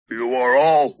You are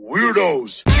all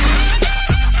weirdos.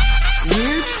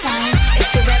 Weird science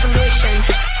is the revolution.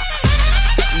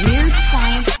 Weird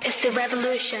science is the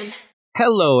revolution.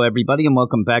 Hello, everybody, and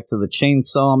welcome back to the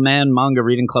Chainsaw Man Manga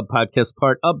Reading Club podcast,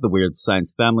 part of the Weird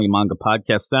Science Family Manga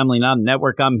Podcast Family Now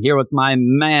Network. I'm here with my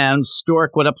man,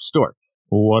 Stork. What up, Stork?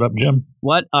 What up, Jim?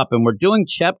 What up? And we're doing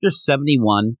Chapter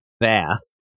 71, Bath.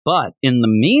 But in the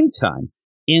meantime,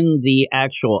 in the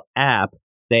actual app,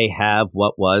 they have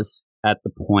what was, at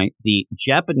the point, the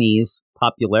Japanese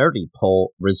popularity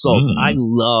poll results. I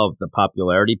love the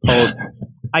popularity polls.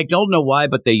 I don't know why,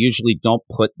 but they usually don't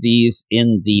put these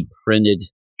in the printed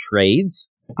trades.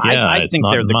 Yeah, I think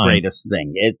they're the greatest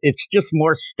thing. It's just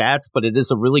more stats, but it is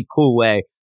a really cool way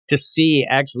to see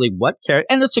actually what character.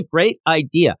 And it's a great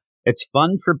idea. It's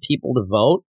fun for people to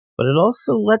vote, but it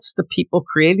also lets the people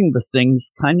creating the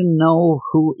things kind of know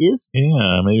who is.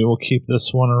 Yeah, maybe we'll keep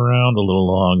this one around a little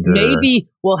longer. Maybe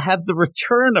we'll have the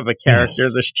return of a character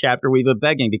this chapter we've been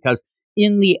begging, because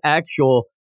in the actual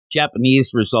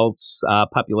Japanese results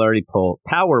popularity poll,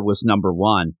 Power was number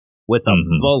one with a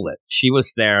bullet. She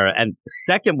was there. And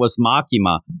second was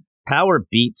Makima. Power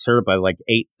beats her by like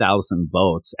 8,000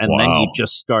 votes. And then you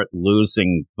just start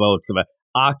losing votes.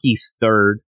 Aki's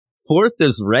third. Fourth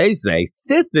is Reize.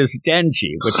 Fifth is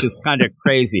Denji, which is kind of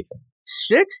crazy.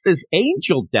 Sixth is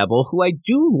Angel Devil, who I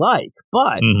do like.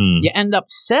 But you end up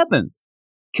seventh.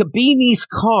 Kabini's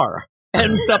car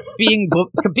ends up being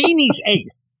Kabini's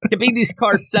eighth. Kabini's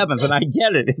car seventh, and I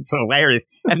get it. It's hilarious.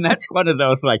 And that's one of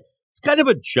those, like, it's kind of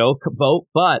a joke vote,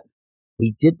 but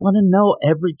we did want to know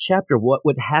every chapter what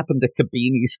would happen to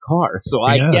Kabini's car. So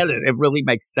I get it. It really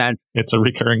makes sense. It's a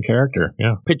recurring character,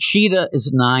 yeah. Pachita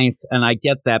is ninth, and I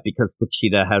get that because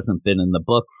Pachita hasn't been in the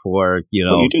book for, you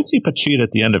know. Well, you do see Pachita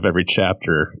at the end of every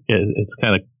chapter. It's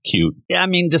kind of cute. Yeah, I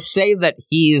mean, to say that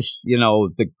he's, you know,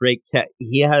 the great cat,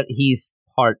 he's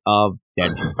part of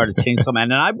Denji, part of Chainsaw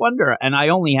Man. And I wonder, and I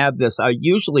only have this, I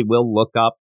usually will look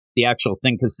up the actual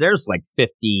thing, because there's like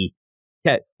 50,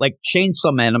 like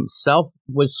Chainsaw Man himself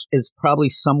is probably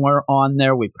somewhere on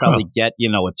there. We probably get, you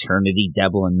know, Eternity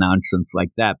Devil and nonsense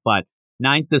like that. But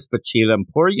ninth is Pachita, and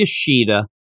poor Yoshida.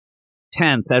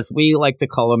 10th, as we like to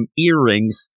call him,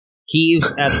 Earrings.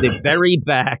 He's at the very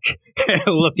back,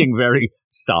 looking very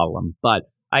solemn. But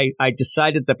I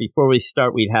decided that before we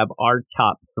start, we'd have our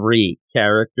top three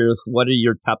characters. What are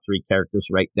your top three characters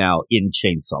right now in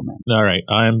Chainsaw Man? All right.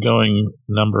 I'm going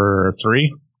number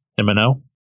 3, Himeno,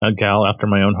 a gal after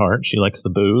my own heart. She likes the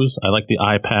booze. I like the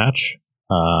eye patch.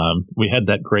 We had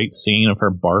that great scene of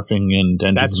her barfing in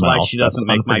Denji's mouth. That's why she doesn't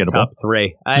make my top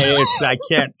 3. I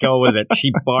can't go with it.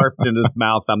 She barfed in his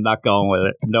mouth. I'm not going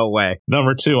with it. No way.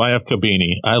 Number 2, I have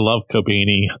Kobeni. I love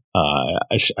Kobeni.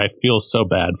 I feel so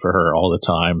bad for her all the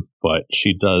time, but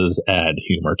she does add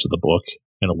humor to the book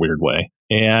in a weird way.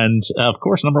 And, of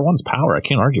course, number 1 is Power. I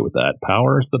can't argue with that.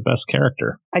 Power is the best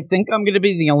character. I think I'm going to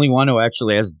be the only one who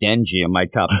actually has Denji in my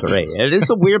top 3. It is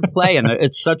a weird play, and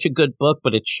it's such a good book,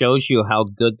 but it shows you how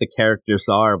good the characters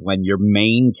are when your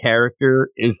main character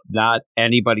is not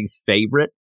anybody's favorite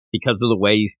because of the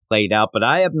way he's played out. But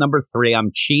I have number 3.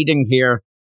 I'm cheating here.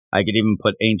 I could even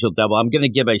put Angel Devil. I'm going to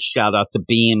give a shout-out to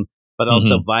Beam, but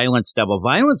also Violence Devil.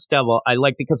 Violence Devil, I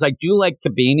like because I do like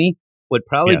Kabini, would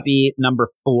probably be number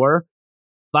 4.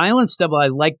 Violence Devil, I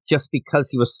like just because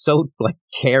he was so like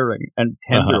caring and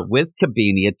tender with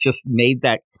Kabini. It just made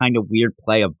that kind of weird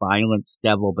play of Violence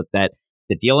Devil, but that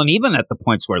the deal, and even at the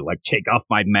points where like take off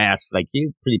my mask, like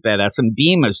he's pretty badass. And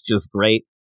Beam is just great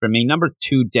for me. Number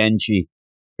 2, Denji,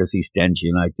 because he's Denji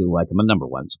and I do like him. And number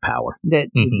 1's Power.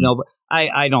 No,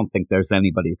 I don't think there's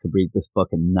anybody who could read this book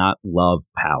and not love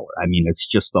Power. I mean, it's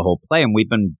just the whole play, and we've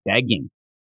been begging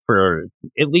for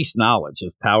at least knowledge.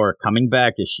 Is Power coming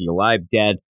back? Is she alive,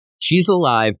 dead? She's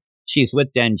alive. She's with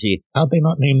Denji. How'd they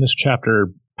not name this chapter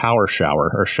Power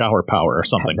Shower or Shower Power or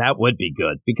something? That would be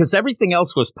good, because everything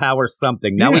else was Power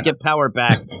something. Now we get Power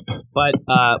back, but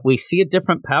we see a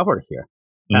different Power here.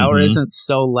 Power isn't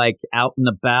so like out and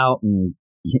about and,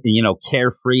 you know,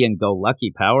 carefree and go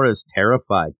lucky. Power is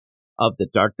terrified of the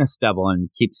Darkness Devil and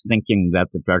keeps thinking that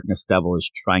the Darkness Devil is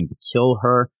trying to kill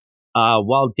her.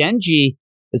 While Denji,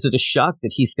 is it a shock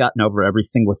that he's gotten over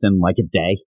everything within like a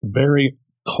day? Very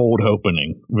cold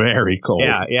opening. Very cold.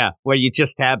 Yeah. Where you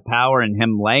just have Power and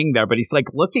him laying there, but he's like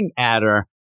looking at her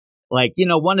like, you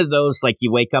know, one of those, like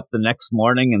you wake up the next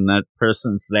morning and that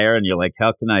person's there and you're like,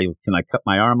 how can I cut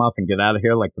my arm off and get out of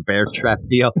here? Like the bear trap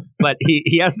deal. But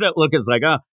he has that look. It's like,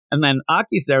 oh, and then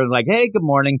Aki's there and like, hey, good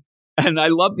morning. And I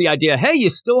love the idea. Hey, you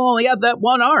still only have that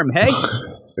one arm. Hey,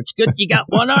 it's good you got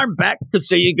one arm back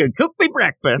so you can cook me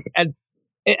breakfast. And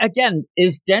Again,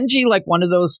 is Denji like one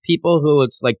of those people who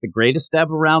it's like the greatest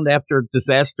ever around after a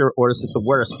disaster, or is it the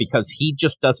worst because he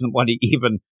just doesn't want to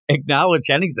even acknowledge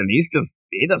anything?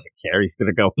 He doesn't care. He's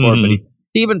going to go for it. But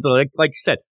he even like you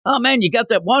said, oh man, you got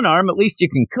that one arm. At least you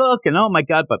can cook. And oh my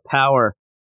God, but power.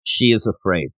 She is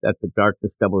afraid that the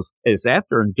darkness devil is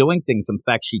after her and doing things. In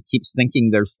fact, she keeps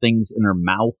thinking there's things in her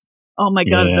mouth. Oh my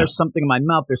God, there's something in my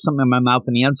mouth. There's something in my mouth.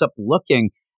 And he ends up looking.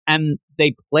 And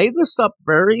they play this up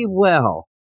very well.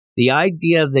 The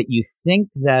idea that you think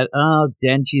that,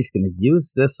 Denji's going to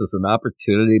use this as an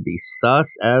opportunity to be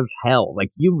sus as hell. Like,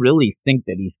 you really think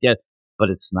that he's dead, but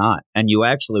it's not. And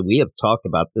we have talked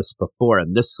about this before,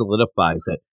 and this solidifies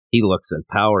it. He looks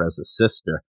at power as a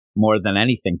sister more than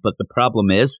anything. But the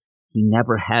problem is, he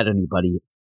never had anybody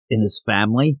in his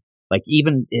family. Like,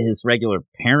 even his regular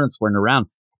parents weren't around.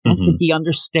 I don't think he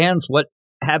understands what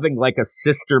having, like, a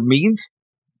sister means.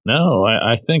 No,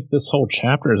 I think this whole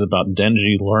chapter is about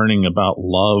Denji learning about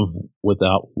love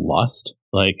without lust.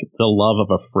 Like, the love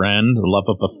of a friend, the love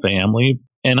of a family.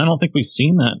 And I don't think we've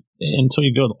seen that until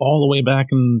you go all the way back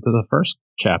into the first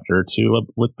chapter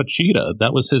with Pachita.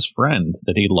 That was his friend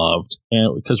that he loved.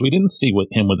 And because we didn't see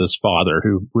him with his father,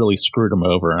 who really screwed him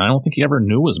over. And I don't think he ever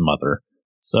knew his mother.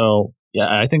 So,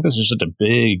 yeah, I think this is just a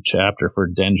big chapter for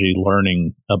Denji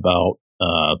learning about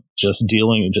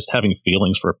just having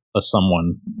feelings for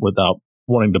someone without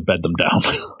wanting to bed them down.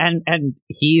 and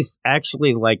he's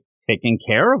actually like taking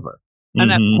care of her.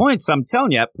 And at points, I'm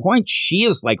telling you, she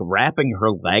is like wrapping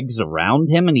her legs around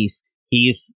him, and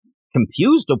he's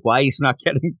confused of why he's not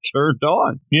getting turned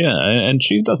on. Yeah, and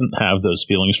she doesn't have those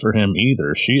feelings for him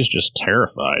either. She's just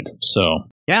terrified. So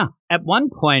yeah, at one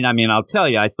point, I mean, I'll tell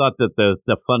you, I thought that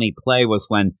the funny play was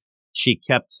when she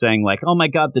kept saying like, "Oh my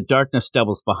God, the darkness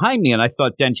devil's behind me," and I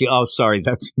thought Denji, "Oh, sorry,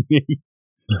 that's me."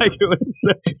 Like he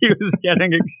was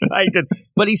getting excited,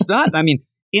 but he's not. I mean,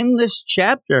 in this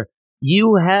chapter,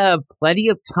 you have plenty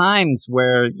of times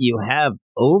where you have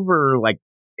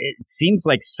it seems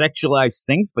like sexualized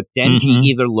things, but Denji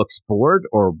either looks bored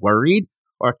or worried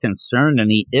or concerned, and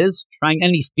he is trying,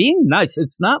 and he's being nice.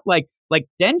 It's not like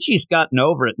Denji's gotten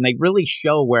over it, and they really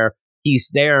show where he's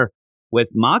there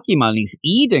with Makima, and he's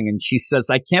eating, and she says,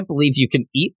 "I can't believe you can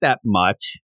eat that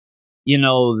much. You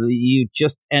know, you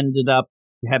just ended up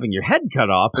having your head cut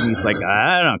off." And he's like,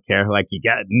 "I don't care. Like, you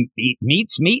got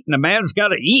meat's meat, and a man's got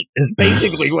to eat," is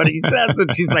basically what he says.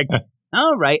 And she's like,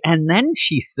 "All right." And then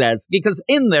she says, because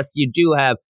in this, you do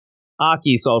have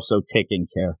Aki's also taking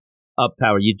care of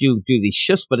power. You do these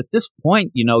shifts. But at this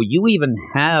point, you know, you even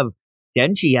have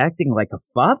Denji acting like a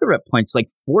father at points, like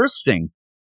forcing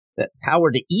that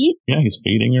power to eat. Yeah, he's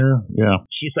feeding her. Yeah.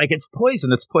 She's like, "It's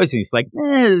poison. It's poison." He's like,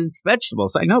 "It's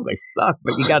vegetables. I know they suck,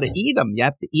 but you got to eat them. You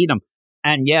have to eat them."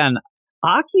 And yeah, and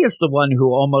Aki is the one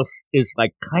who almost is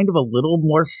like kind of a little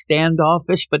more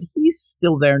standoffish, but he's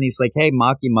still there. And he's like, "Hey,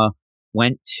 Makima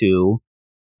went to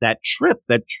that trip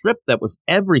that was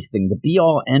everything. The be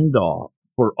all end all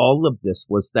for all of this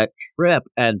was that trip."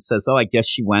 And says, "Oh, I guess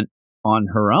she went on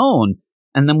her own."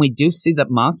 And then we do see that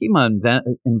Makima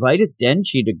invited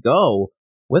Denji to go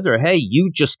with her. "Hey, you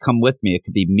just come with me. It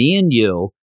could be me and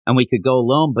you, and we could go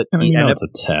alone." But it's a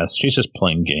test. She's just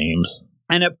playing games.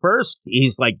 And at first,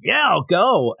 he's like, "Yeah, I'll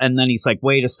go." And then he's like,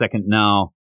 "Wait a second.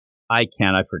 No, I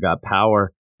can't. I forgot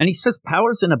power." And he says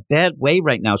power's in a bad way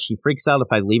right now. She freaks out if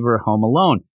I leave her home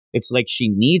alone. It's like she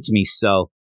needs me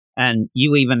so. And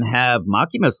you even have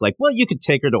Makima's like, "Well, you could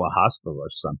take her to a hospital or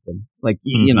something." Like,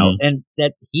 you know, and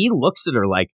that he looks at her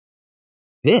like,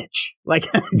 "Bitch." Like,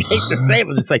 I hate to say it,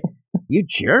 but it's like, "You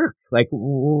jerk. Like,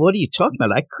 what are you talking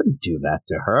about? I couldn't do that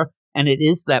to her." And it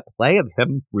is that play of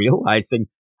him realizing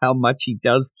how much he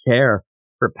does care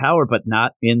for power, but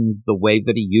not in the way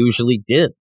that he usually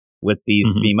did with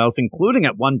these females, including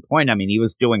at one point, I mean, he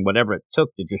was doing whatever it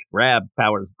took to just grab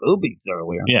Power's boobies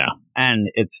earlier. Yeah. And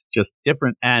it's just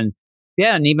different. And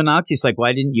yeah, and even Aki's like,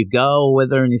 "Why didn't you go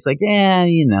with her?" And he's like, "Yeah,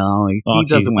 you know, he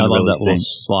doesn't want to really that little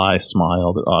sly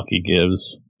smile that Aki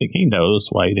gives. Like, he knows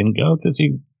why he didn't go, because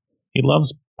he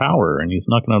loves Power, and he's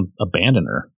not going to abandon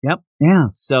her. Yep. Yeah.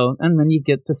 So, and then you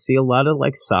get to see a lot of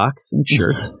like socks and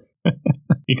shirts.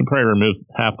 You can probably remove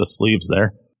half the sleeves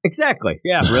there. Exactly.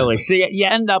 Yeah, really. So you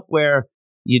end up where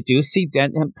you do see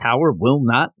Power will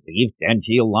not leave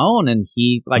Denji alone. And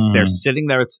he's like, they're sitting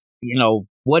there. It's, you know,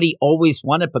 what he always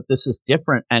wanted, but this is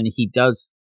different. And he does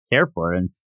care for her. And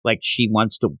like, she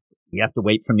wants to, "You have to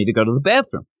wait for me to go to the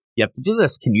bathroom. You have to do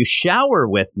this. Can you shower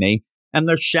with me?" And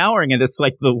they're showering, and it's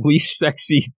like the least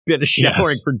sexy bit of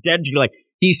showering for Denji. Like,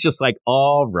 he's just like,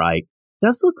 "All right."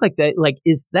 does look like that. Like,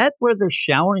 is that where they're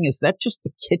showering? Is that just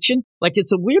the kitchen? Like,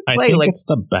 it's a weird play. I think like, it's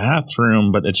the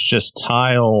bathroom, but it's just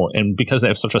tile. And because they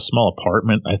have such a small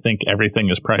apartment, I think everything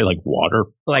is probably like water.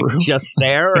 Like just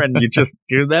there, and you just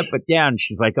do that. But yeah, and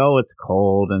she's like, oh, it's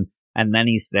cold. And then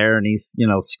he's there and he's,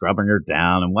 scrubbing her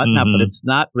down and whatnot. But it's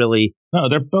not really. No,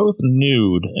 they're both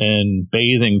nude and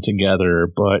bathing together,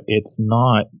 but it's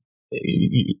not.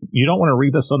 You don't want to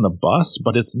read this on the bus,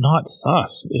 but it's not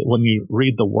sus when you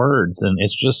read the words, and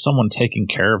it's just someone taking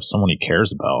care of someone he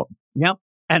cares about. Yep.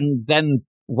 And then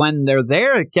when they're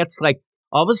there, it gets like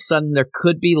all of a sudden there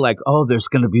could be like, oh, there's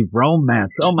going to be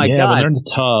romance. Oh my God. Yeah, when they're in the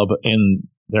tub and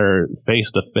they're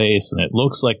face to face and it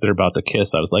looks like they're about to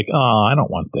kiss, I was like, oh, I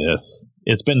don't want this.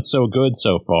 It's been so good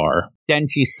so far. Then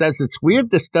she says, it's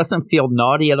weird. This doesn't feel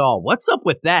naughty at all. What's up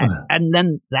with that? And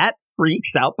then that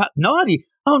freaks out. Naughty.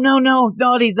 Oh, no,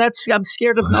 naughty. I'm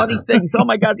scared of naughty things. Oh,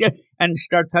 my God. Yeah. And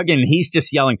starts hugging. And he's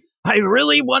just yelling, I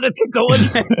really wanted to go on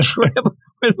that trip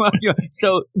with my.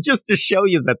 So just to show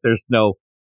you that there's no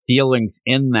feelings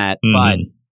in that. But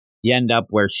you end up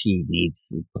where she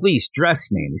needs, please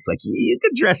dress me. And he's like, you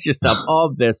can dress yourself,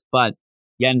 all this. But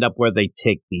you end up where they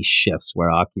take these shifts where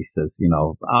Aki says,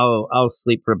 I'll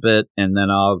sleep for a bit and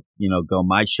then I'll, go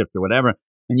my shift or whatever.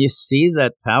 And you see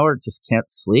that Power just can't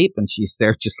sleep. And she's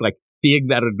there just like, being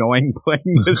that annoying, playing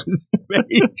with his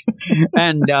face.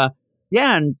 And,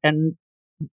 and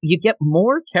you get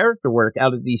more character work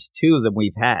out of these two than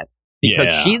we've had.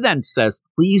 Because she then says,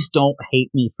 please don't hate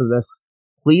me for this.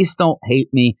 Please don't hate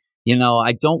me.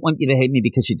 I don't want you to hate me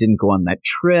because you didn't go on that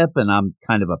trip and I'm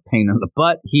kind of a pain in the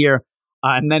butt here.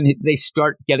 And then they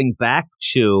start getting back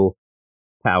to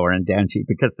Power and Denji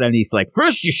because then he's like,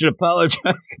 first you should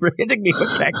apologize for hitting me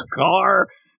with that car.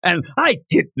 And I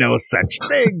did no such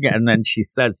thing. And then she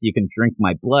says, you can drink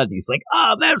my blood. He's like,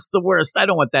 oh, that's the worst. I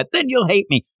don't want that. Then you'll hate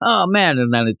me. Oh, man.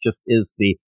 And then it just is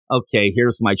okay,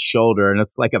 here's my shoulder. And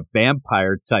it's like a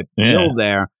vampire type deal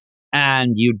there.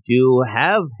 And you do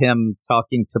have him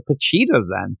talking to Pachita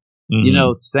then,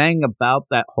 saying about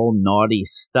that whole naughty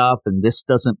stuff. And this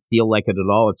doesn't feel like it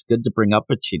at all. It's good to bring up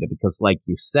Pachita because like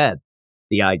you said,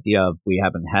 the idea of we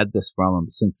haven't had this from him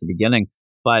since the beginning.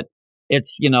 But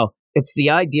it's, it's the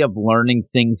idea of learning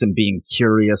things and being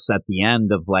curious at the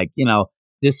end of like,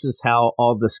 this is how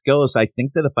all this goes. I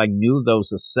think that if I knew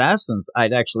those assassins,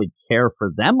 I'd actually care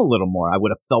for them a little more. I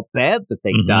would have felt bad that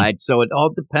they died. So it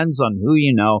all depends on who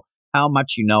you know, how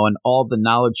much you know, and all the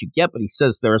knowledge you get. But he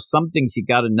says there are some things you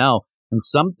got to know and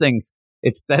some things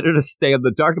it's better to stay in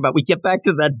the dark about. We get back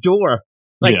to that door.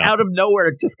 Like out of nowhere,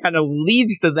 it just kind of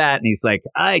leads to that. And he's like,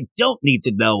 I don't need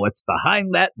to know what's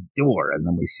behind that door. And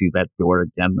then we see that door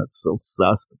again. That's so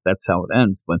sus, but that's how it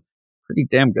ends. But pretty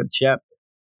damn good chapter.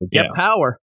 We get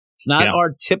Power. It's not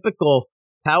our typical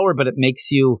Power, but it makes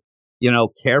you,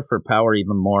 care for Power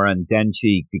even more. And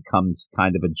Denji becomes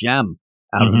kind of a gem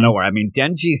out of nowhere. I mean,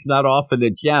 Denji's not often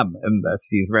a gem in this.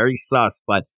 He's very sus,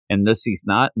 but in this he's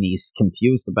not. And he's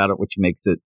confused about it, which makes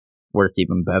it work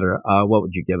even better. What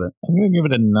would you give it? I'm going to give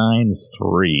it a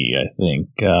 9.3, I think.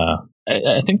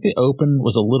 I think the open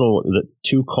was a little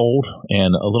too cold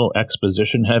and a little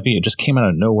exposition heavy. It just came out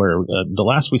of nowhere. The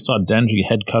last we saw Denji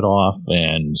head cut off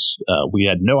and we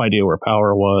had no idea where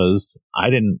Power was.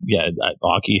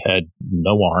 Aki had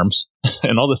no arms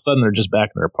and all of a sudden they're just back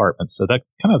in their apartment. So that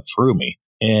kind of threw me.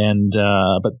 And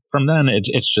but from then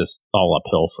it's just all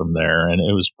uphill from there. And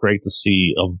it was great to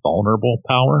see a vulnerable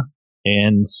Power.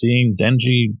 And seeing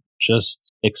Denji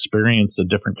just experience a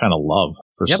different kind of love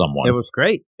for someone. It was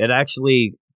great. It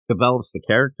actually develops the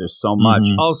characters so much.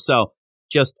 Also,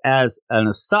 just as an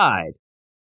aside,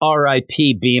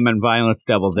 R.I.P. Beam and Violence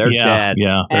Devil, they're dead.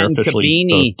 Yeah, they're and officially Kabini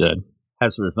both dead.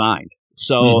 Has resigned.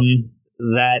 So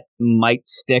that might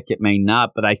stick, it may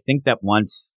not, but I think that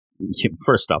once,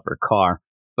 first off, her car,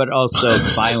 but also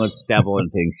Violence Devil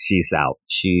and things, she's out.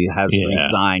 She has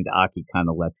resigned. Aki kind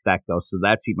of lets that go. So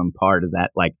that's even part of that,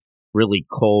 like, really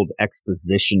cold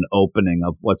exposition opening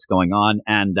of what's going on.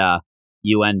 And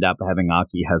you end up having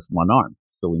Aki has one arm.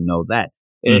 So we know that.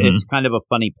 It's kind of a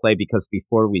funny play because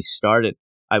before we started,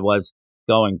 I was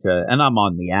going to, and I'm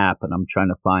on the app and I'm trying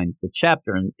to find the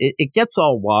chapter and it gets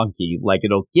all wonky. Like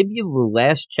it'll give you the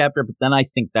last chapter, but then I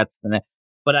think that's the next.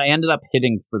 But I ended up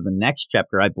hitting for the next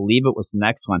chapter. I believe it was the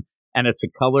next one. And it's a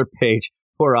color page.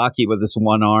 Poor Aki with his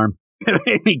one arm. It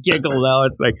made me giggle though.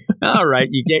 It's like, all right,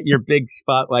 you get your big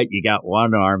spotlight. You got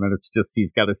one arm and it's just,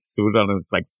 he's got a suit on and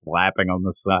it's like flapping on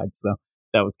the side. So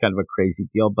that was kind of a crazy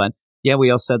deal. But yeah, we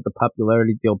all said the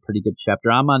popularity deal, pretty good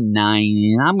chapter. I'm on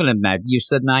 9. I'm going to match. You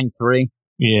said 9.3?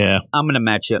 Yeah. I'm going to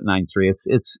match you at 9.3.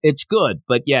 It's good.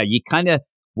 But yeah, you kind of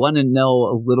want to know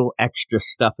a little extra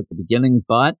stuff at the beginning,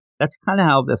 but that's kind of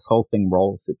how this whole thing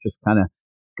rolls. It just kind of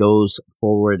goes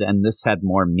forward, and this had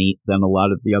more meat than a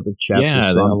lot of the other chapters.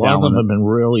 Yeah, so a lot of them have been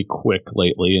really quick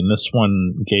lately, and this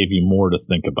one gave you more to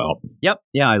think about. Yep,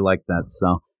 yeah, I like that.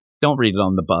 So don't read it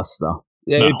on the bus, though.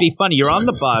 No. It'd be funny. You're on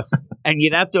the bus, and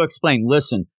you'd have to explain,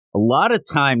 listen, a lot of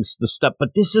times the stuff, but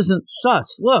this isn't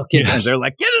sus. Look, and they're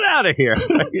like, get it out of here.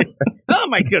 Oh,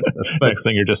 my goodness. But, next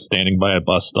thing, you're just standing by a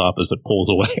bus stop as it pulls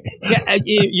away. yeah,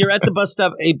 you're at the bus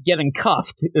stop getting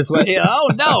cuffed. Is what, oh,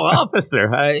 no,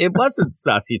 officer. It wasn't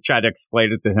sus. You try to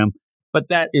explain it to him. But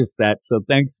that is that. So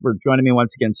thanks for joining me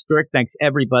once again, Stuart. Thanks,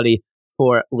 everybody,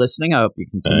 for listening. I hope you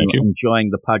continue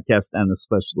enjoying the podcast and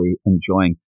especially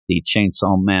enjoying the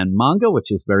Chainsaw Man manga,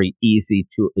 which is very easy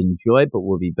to enjoy, but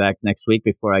we'll be back next week.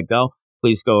 Before I go,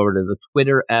 please go over to the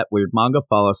Twitter at Weird Manga.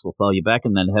 Follow us. We'll follow you back,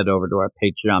 and then head over to our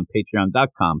Patreon,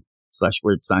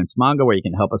 patreon.com/WeirdScienceManga, where you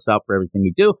can help us out for everything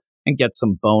we do and get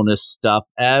some bonus stuff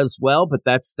as well. But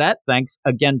that's that. Thanks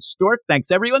again, Stuart. Thanks,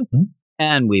 everyone.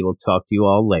 And we will talk to you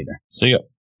all later. See ya.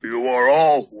 You are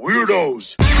all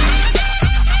weirdos.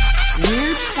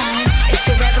 Weird science is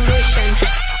the revolution.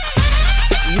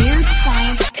 Weird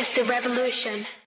science is the revolution.